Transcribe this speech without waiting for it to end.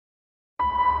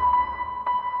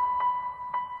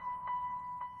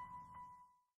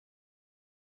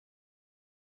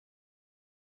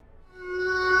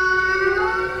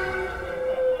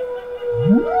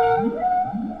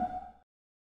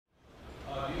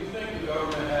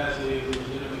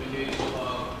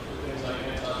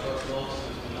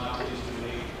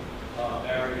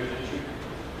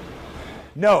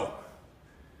No.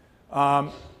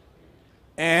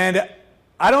 And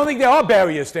I don't think there are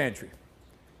barriers to entry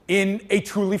in a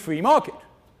truly free market.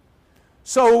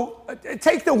 So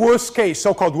take the worst case,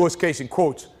 so-called worst case in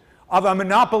quotes, of a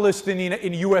monopolist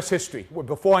in US history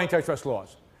before antitrust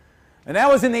laws. And that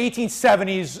was in the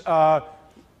 1870s,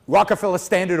 Rockefeller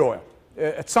Standard Oil.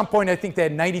 At some point, I think they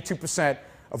had 92%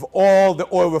 of all the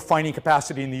oil refining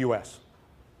capacity in the US.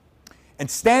 And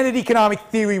standard economic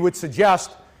theory would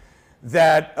suggest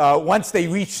that once they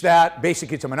reached that,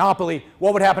 basically it's a monopoly,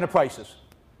 what would happen to prices?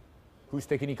 Who's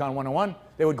taking Econ 101?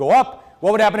 They would go up.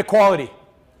 What would happen to quality? It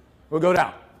would go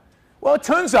down. Well, it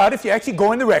turns out if you actually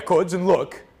go in the records and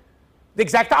look, the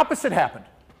exact opposite happened.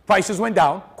 Prices went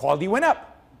down, quality went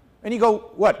up. And you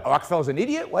go, what, Rockefeller's an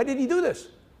idiot? Why did he do this?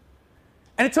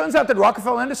 And it turns out that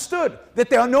Rockefeller understood that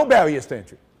there are no barriers to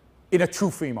entry in a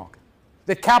true free market.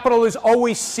 That capital is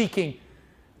always seeking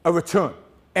a return.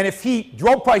 And if he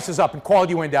drove prices up and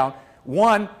quality went down,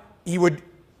 one,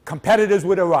 competitors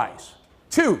would arise.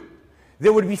 Two,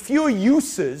 there would be fewer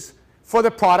uses for the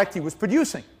product he was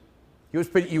producing. He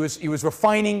was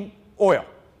refining oil.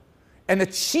 And the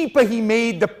cheaper he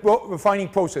made the refining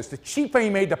process, the cheaper he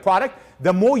made the product,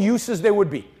 the more uses there would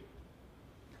be.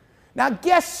 Now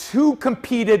guess who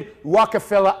competed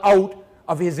Rockefeller out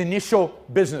of his initial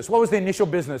business? What was the initial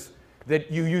business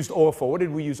that you used oil for? What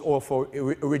did we use oil for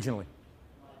originally?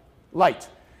 Light.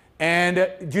 And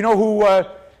do you know who,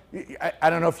 I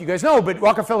don't know if you guys know, but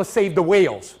Rockefeller saved the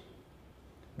whales.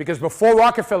 Because before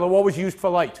Rockefeller, what was used for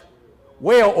light?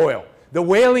 Whale oil. The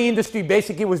whaling industry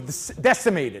basically was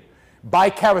decimated by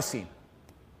kerosene.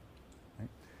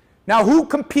 Now who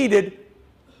competed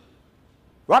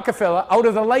Rockefeller out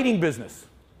of the lighting business?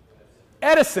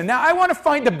 Edison. Now I want to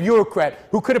find the bureaucrat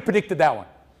who could have predicted that one.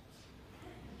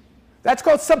 That's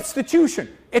called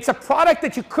substitution. It's a product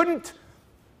that you couldn't,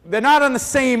 they're not on the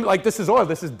same, like this is oil,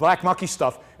 this is black mucky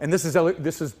stuff, and this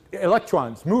is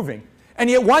electrons moving. And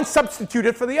yet one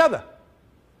substituted for the other.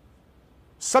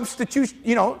 Substitution,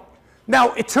 you know.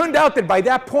 Now it turned out that by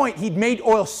that point he'd made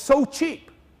oil so cheap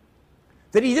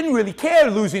that he didn't really care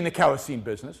losing the kerosene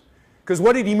business, because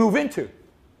what did he move into?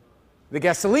 The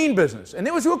gasoline business. And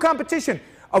there was real competition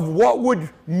of what would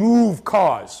move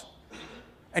cars.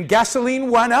 And gasoline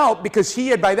won out because he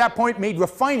had by that point made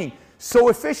refining so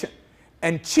efficient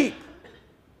and cheap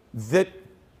that,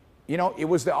 you know, it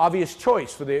was the obvious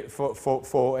choice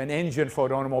for an engine for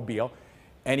an automobile,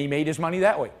 and he made his money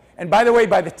that way. And by the way,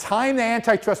 by the time the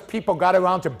antitrust people got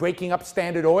around to breaking up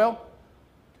Standard Oil,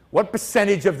 what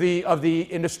percentage of the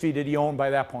industry did he own by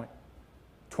that point?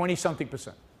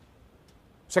 20-something%.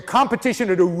 So competition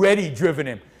had already driven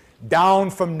him down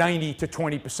from 90 to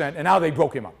 20%, and now they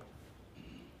broke him up.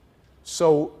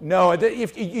 So no,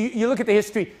 if you look at the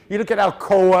history, you look at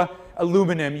Alcoa,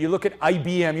 aluminum, you look at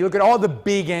IBM, you look at all the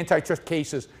big antitrust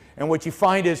cases, and what you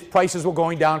find is prices were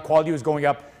going down, quality was going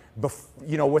up,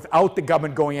 you know, without the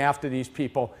government going after these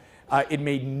people. It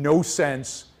made no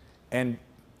sense. And,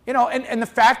 you know, and the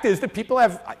fact is that people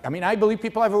have, I mean, I believe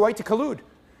people have a right to collude.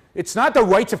 It's not the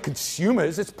rights of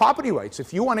consumers, it's property rights.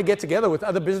 If you want to get together with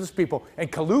other business people and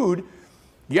collude,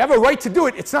 you have a right to do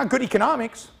it. It's not good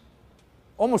economics.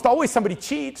 Almost always somebody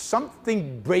cheats,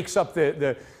 something breaks up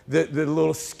the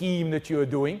little scheme that you're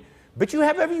doing, but you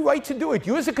have every right to do it.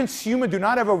 You as a consumer do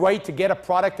not have a right to get a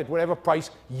product at whatever price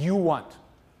you want.